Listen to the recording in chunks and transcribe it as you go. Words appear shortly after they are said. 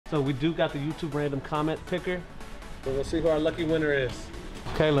So we do got the YouTube random comment picker. We're gonna see who our lucky winner is.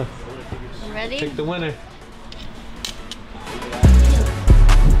 Kayla. You ready? Pick the winner.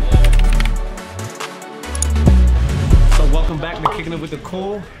 So welcome back to Kicking It With The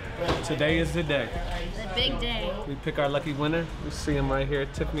Cool. Today is the day. The big day. We pick our lucky winner. You see him right here,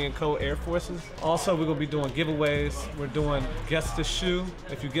 Tiffany & Co. Air Forces. Also, we're gonna be doing giveaways. We're doing guess the shoe.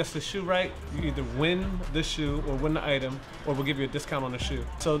 If you guess the shoe right, you either win the shoe or win the item, or we'll give you a discount on the shoe.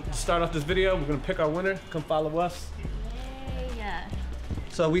 So to start off this video, we're gonna pick our winner. Come follow us. Yeah.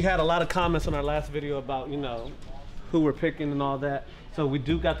 So we had a lot of comments on our last video about, you know, who we're picking and all that. So we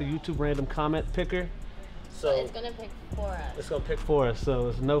do got the YouTube random comment picker. So it's gonna pick for us. It's gonna pick for us, so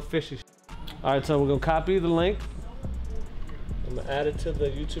it's no fishy. All right, so we're gonna copy the link. I'm gonna add it to the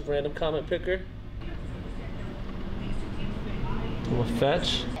YouTube random comment picker. I'm gonna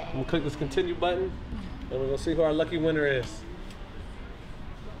fetch. I'm gonna click this continue button, and we're gonna see who our lucky winner is.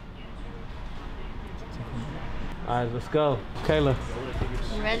 All right, let's go. Kayla.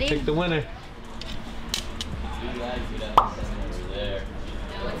 You ready? Pick the winner.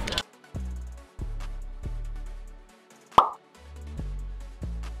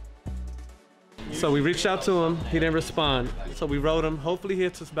 So we reached out to him, he didn't respond. So we wrote him, hopefully he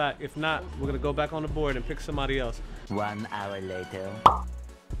hits us back. If not, we're gonna go back on the board and pick somebody else. 1 hour later.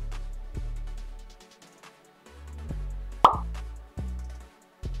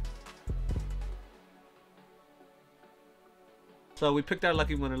 So we picked our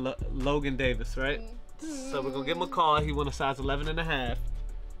lucky winner, Logan Davis, right? So we're gonna give him a call. He won a size 11.5.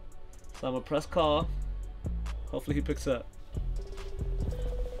 So I'm gonna press call. Hopefully he picks up.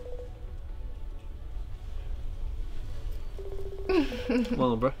 Come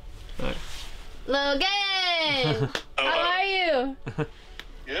on, bro. All right. Logan! How are you?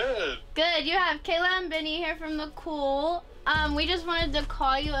 Good. Good. You have Kayla and Benny here from The Cool. We just wanted to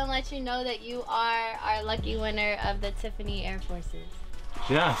call you and let you know that you are our lucky winner of the Tiffany Air Forces.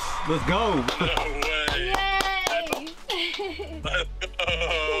 Yes, let's go. No way. Yay! Let's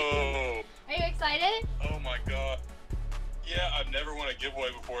go. Are you excited? Oh my god. Yeah, I've never won a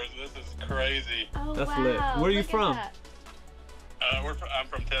giveaway before, so this is crazy. Oh, That's wow. lit. Where are you Look at from? that. I'm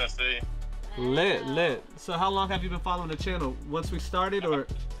from Tennessee. Lit, Wow. lit. So how long have you been following the channel? Once we started, or?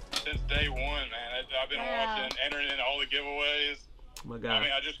 Since day one, man. I've been Wow. watching, entering in all the giveaways. Oh my God. I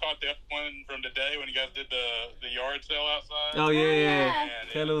mean, I just caught the one from today when you guys did the yard sale outside. Oh yeah, yeah. Yeah. Man,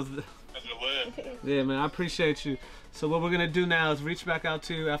 Kayla was. Those are lit. Yeah, man, I appreciate you. So what we're gonna do now is reach back out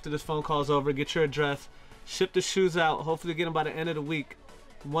to you after this phone call's over, get your address, ship the shoes out, hopefully get them by the end of the week.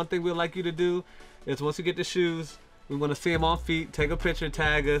 One thing we'd like you to do is once you get the shoes, we want to see them on feet, take a picture,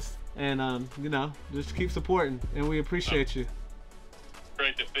 tag us, and you know, just keep supporting, and we appreciate you.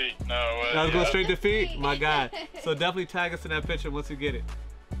 Straight to feet. No way. I was going Yeah. straight to feet? My God. So definitely tag us in that picture once you get it.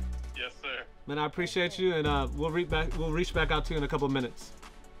 Yes, sir. Man, I appreciate you, and we'll reach back out to you in a couple minutes.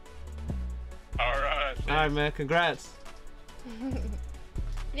 All right. All right, man, congrats.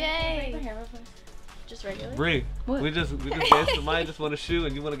 Yay! Just regular? Bree, What? we just danced. Somebody just want a shoe,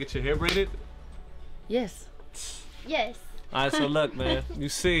 and you want to get your hair braided? Yes. Yes. All right, so look, man, you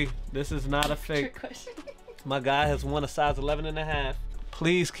see, this is not a fake. My guy has won a size 11.5.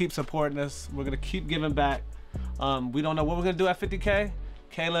 Please keep supporting us. We're gonna keep giving back. We don't know what we're gonna do at 50K.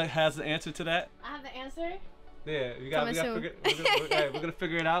 Kayla has the answer to that. I have the answer. Yeah, we got Coming soon. we're gonna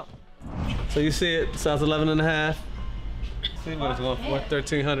figure it out. So you see it, size 11.5. See what it's going for,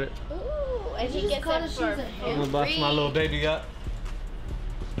 1,300. Ooh, and he gets it for I'm gonna bust my little baby up.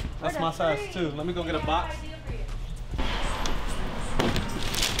 That's my size too. Let me go get a box.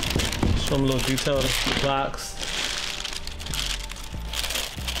 Show them a little detail of the box.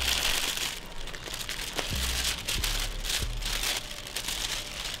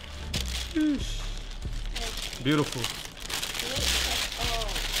 Beautiful.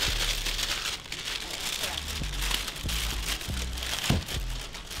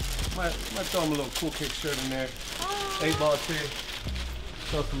 Might throw him a little Cool Kick shirt in there. 8-ball tee.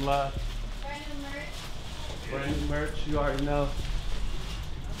 Show some love. Brand new merch, you already know.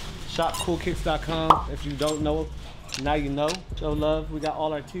 ShopCoolKicks.com. If you don't know, now you know. Show love. We got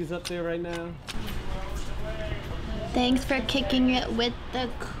all our tees up there right now. Thanks for kicking it with The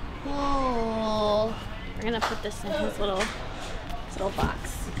Cool. We're gonna put this in his little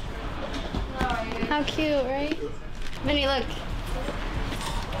box. How cute, right? Minnie, look.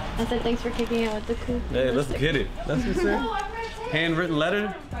 I said thanks for kicking it with The Cool. Hey, let's get it. That's what it said. Handwritten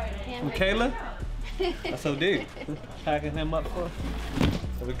letter from Kayla. That's so deep. Packing him up for us.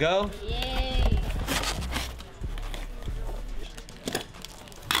 There we go. Yay.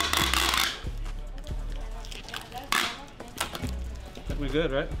 We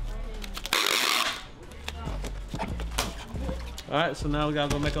good, right? All right, so now we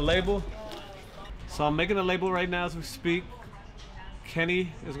gotta go make a label. So I'm making a label right now as we speak.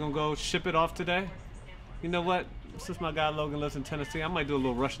 Kenny is gonna go ship it off today. You know what? Since my guy Logan lives in Tennessee, I might do a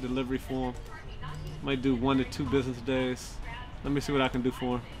little rush delivery for him. Might do 1 to 2 business days. Let me see what I can do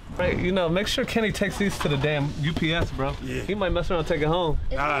for him. Right, you know, make sure Kenny takes these to the damn UPS, bro. Yeah. He might mess around and take it home.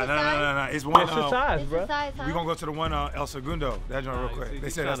 Nah. It's one. It's the size, bro. We gonna go to the one El Segundo. That joint real quick. They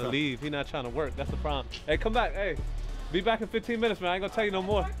He's said trying that's to leave. He's not trying to work. That's the problem. Hey, come back. Hey, be back in 15 minutes, man. I ain't gonna tell you no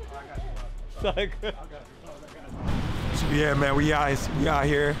more. So yeah, man. We out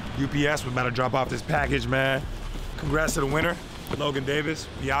here. UPS. We're about to drop off this package, man. Congrats to the winner, Logan Davis.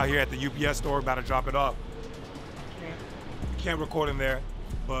 We out here at the UPS store, about to drop it off. Can't record in there,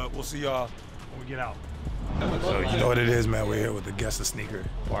 but we'll see y'all when we get out. So you know what it is, man. We're here with the guest of sneaker.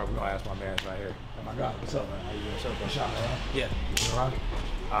 We're gonna ask my man right here. Oh my God, what's up, man? How you doing? What's up, shot, man? Yeah. You all right?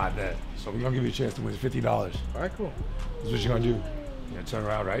 I bet. So we're gonna give you a chance to win $50. All right, cool. This is what you're gonna do. You're gonna turn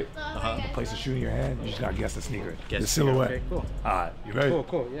around, right? Place a shoe in your hand. You just gotta guess the sneaker. The silhouette. Okay, cool. All right, you ready?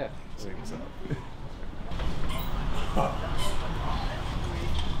 Cool, yeah. See what's up.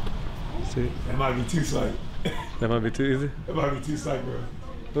 See, that might be too slight. That might be too easy. That might be too slight, bro.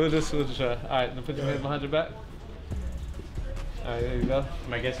 We'll just try. All right, then put your hand behind your back. All right, there you go.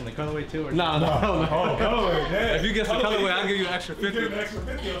 Am I guessing the colorway too? Or no. Oh, colorway, yeah. If you guess the colorway, I'll give you an extra 50. You give an extra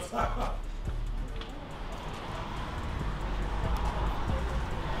 50 on top.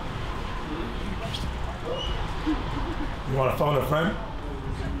 You want to phone a friend?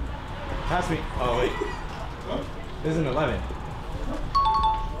 Pass me. Oh wait. This is an 11.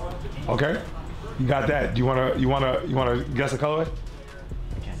 Okay. You got that. Do you wanna guess a colorway?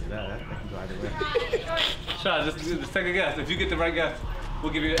 I can't do that. I can go either way. Sean, just take a guess. If you get the right guess,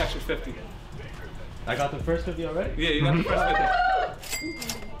 we'll give you an extra 50. I got the first 50 already? Yeah, you got the first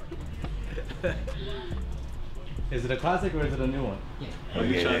 50. Is it a classic or is it a new one? Oh,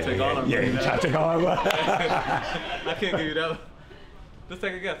 you trying to take all of them? Yeah, you trying to take all of them? I can't give you that one. Just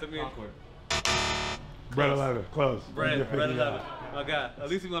take a guess. Awkward. Bread 11, close. Bread 11. My God, at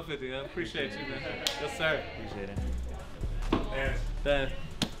least you 150. I appreciate you, man. Yes, sir. Appreciate it. Dan.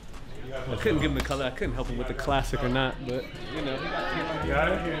 I couldn't give him the color. I couldn't help him with the classic or not, but you know. You got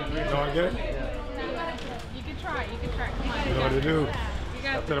it? You know what to get it? You can try. You can try. Come on. You know what to do? You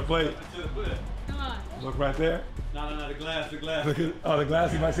got Up to the plate. Come on. Look right there. No, the glass. Look at, oh, the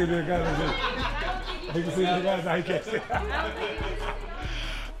glass. You might see the glass. He can see the glass. Now he can't see.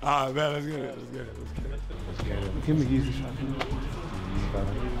 Ah, man, let's get it. Let's get it. Give me easy shot.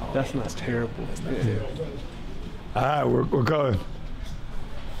 That's not terrible. That's not terrible. All right, we're going.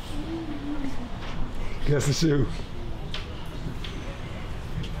 Guess the shoe.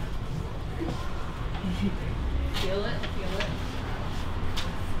 Feel it.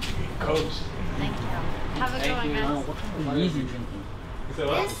 Coach. Thank you. Have a good one, guys. Easy.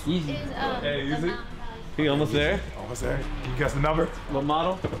 This Easy. is Hey, the easy. Mount He almost there. Almost there. Can you guess the number? What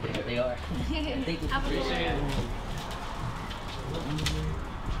model? Yeah, they are. Have a good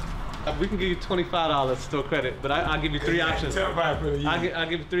one. We can give you $25 still credit, but I'll give you 3 options. I'll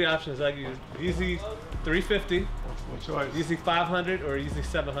give you 3 options. I'll give you Yeezy 350, What choice? Yeezy 500, or Yeezy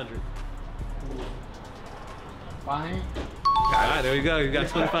 700. 500. All right, there we go. You got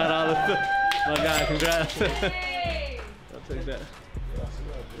 $25. My God, congrats. I'll take that.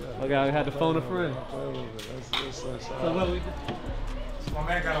 My God, we had to phone a friend. So what we My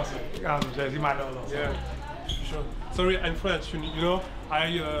man got on some J's. He might know those. Yeah, sure. Sorry, I'm French. You know,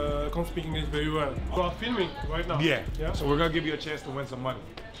 I can't speak English very well. You are filming right now. Yeah. Yeah. So we're gonna give you a chance to win some money.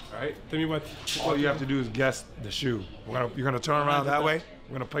 All right. Tell me what. All you have to do is guess the shoe. You're gonna turn around that way.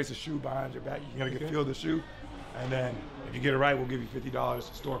 We're gonna place a shoe behind your back. You're gonna feel the shoe, and then if you get it right, we'll give you $50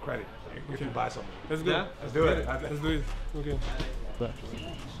 store credit if you buy something. Let's go. Yeah? Let's do it. Let's do it. Okay.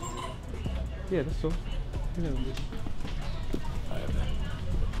 Yeah, that's cool.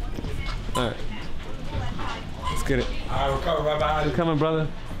 All right. Let's get it. All right, we're coming right behind You you. coming, brother?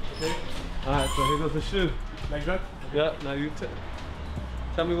 All right, so here goes the shoe. Like that. Yep. Now you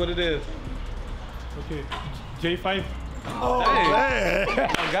tell me what it is. Okay. J5. Oh, Hey. man.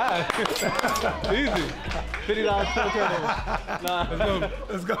 Oh God. Easy. $50 still credit. Nah.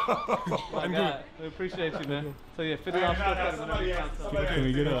 Let's go. My God. We appreciate you, man. So yeah, $50 still credit whenever you count something.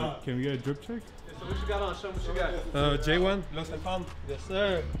 Can we get a drip check? So what you got on? Show me what you got. J1, Lost and Found, Yes,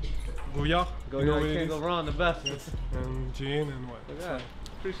 sir. Goyard. Go, You know you what it can't is? go wrong. The best. And Jane and what? Yeah.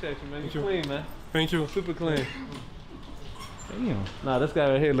 Appreciate you, man. Thank You you. clean, man. Thank you. Super clean. Damn. Nah, this guy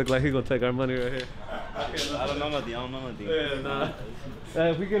right here look like he gonna take our money right here. I don't know nothing. Yeah, nah.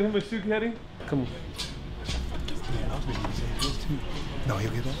 If we get him a shoe caddy, come on. No,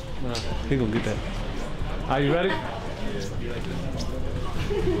 he'll get that? No, he gonna get that. Are you ready?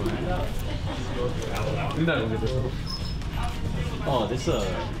 You're not gonna get this one. Oh, this the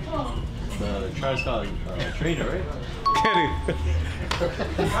Travis Scott trainer, right? Kenny.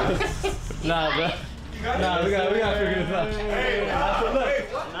 Nah, bro. Nah, we gotta figure this out. So look.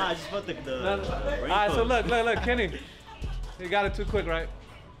 Nah, I just felt the Alright, so look, Kenny. You got it too quick, right?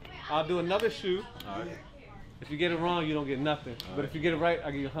 I'll do another shoe. Alright. If you get it wrong, you don't get nothing. But if you get it right,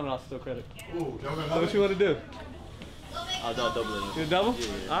 I'll give you $100 still credit. Ooh, So what you want to do? I'll double it. You double?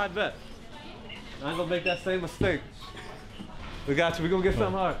 Yeah. Alright, bet. I ain't gonna make that same mistake. We got you. We gonna get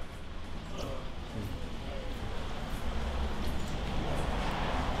something hard.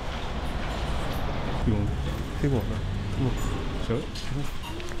 You want? He won't. Come on. Show it.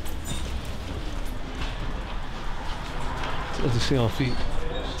 Let's just see on feet.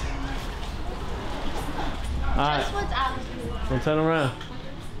 Alright. This one's out. So turn around.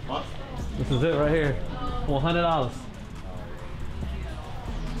 What? This is it right here. $100.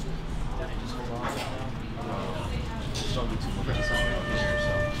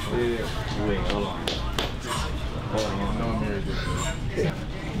 Wait, hold on.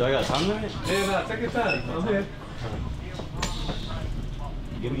 Do I got time limit? Yeah, nah, take your time. I'm here.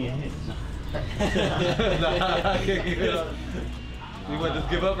 Give me a hint. Nah, I can't give it up. You want to just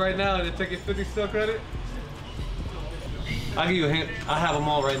give up right now and then take your 50 still credit? I'll give you a hint. I have them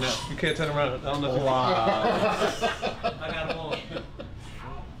all right now. You can't turn around. I don't know if you I got them all.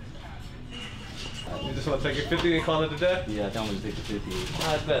 You just want to take your 50 and call it a day? Yeah, I think I'm gonna take the 50.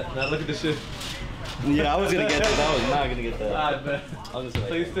 I bet. Now look at this shit. Yeah, I was gonna get that. I was not gonna get that. I bet. I was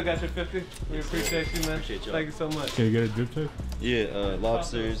So you still got your 50? We appreciate you, man. Appreciate y'all. Thank you so much. Can you get a drip tape? Yeah,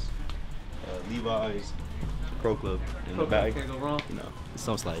 lobsters, Levi's, Pro Club in the bag. Can't go wrong. You know,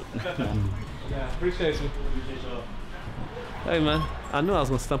 some slight. Yeah, appreciate you. Hey man, I knew I was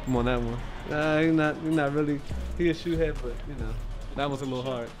gonna stump him on that one. You're not really. He a shoe head, but you know, that was a little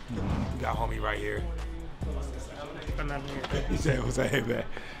hard. Got homie right here. He said, what's that, hey man?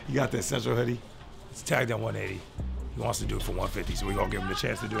 You got that Central hoodie? It's tagged at 180. He wants to do it for 150, so we're gonna give him a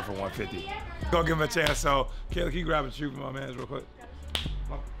chance to do it for 150. Gonna give him a chance, so Kayla, can you grab a shoe for my man real quick?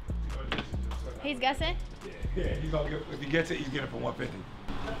 He's guessing? Yeah, he's gonna give, if he gets it, he's getting it for 150.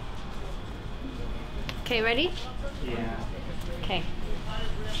 Okay, ready? Yeah. Okay.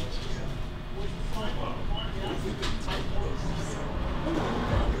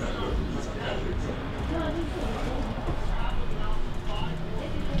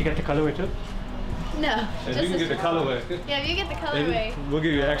 You got the colorway too? No. If you can get the colorway, Yeah, if you get the colorway. we'll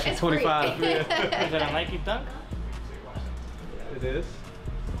give you an extra It's 25. free. Yeah. Is that a Nike Dunk? It is,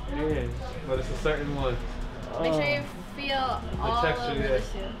 It is. but it's a certain one. Make sure you feel all texture, over yeah. the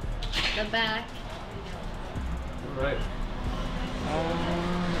shoe. The back. Right.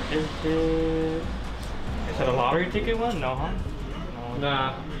 Is it a lottery ticket one? No, huh? No.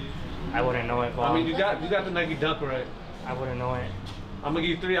 Nah. I wouldn't know it. I mean, you got the Nike Dunk right. I wouldn't know it. I'm gonna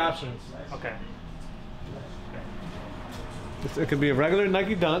give you 3 options. Okay. It could be a regular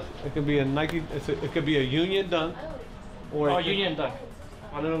Nike Dunk. It could be a Nike. It could be a Union Dunk. Or Oh, it could- Union Dunk.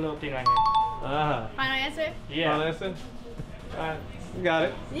 One little thing right here. Ah. Final answer? Yeah. Final answer? Alright, you got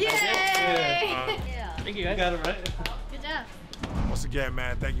it. Yay! Yeah. Yeah. Thank you You guys. got it right. Good job. Once again,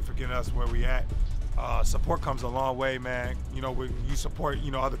 man, thank you for getting us where we at. Support comes a long way, man. You know, when you support,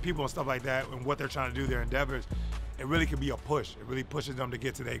 you know, other people and stuff like that and what they're trying to do, their endeavors, it really can be a push. It really pushes them to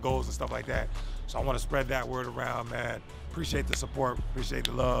get to their goals and stuff like that. So I want to spread that word around, man. Appreciate the support, appreciate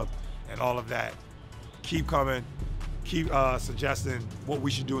the love and all of that. Keep coming, keep suggesting what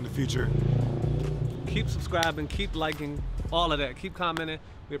we should do in the future. Keep subscribing, keep liking, all of that. Keep commenting.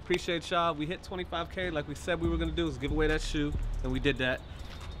 We appreciate y'all. We hit 25K like we said we were gonna do, is give away that shoe, and we did that.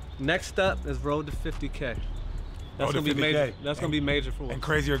 Next up is road to 50K. That's gonna be major. That's gonna be major for us. And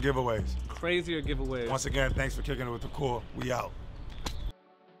crazier giveaways. Crazier giveaways. Once again, thanks for kicking it with the cool. We out.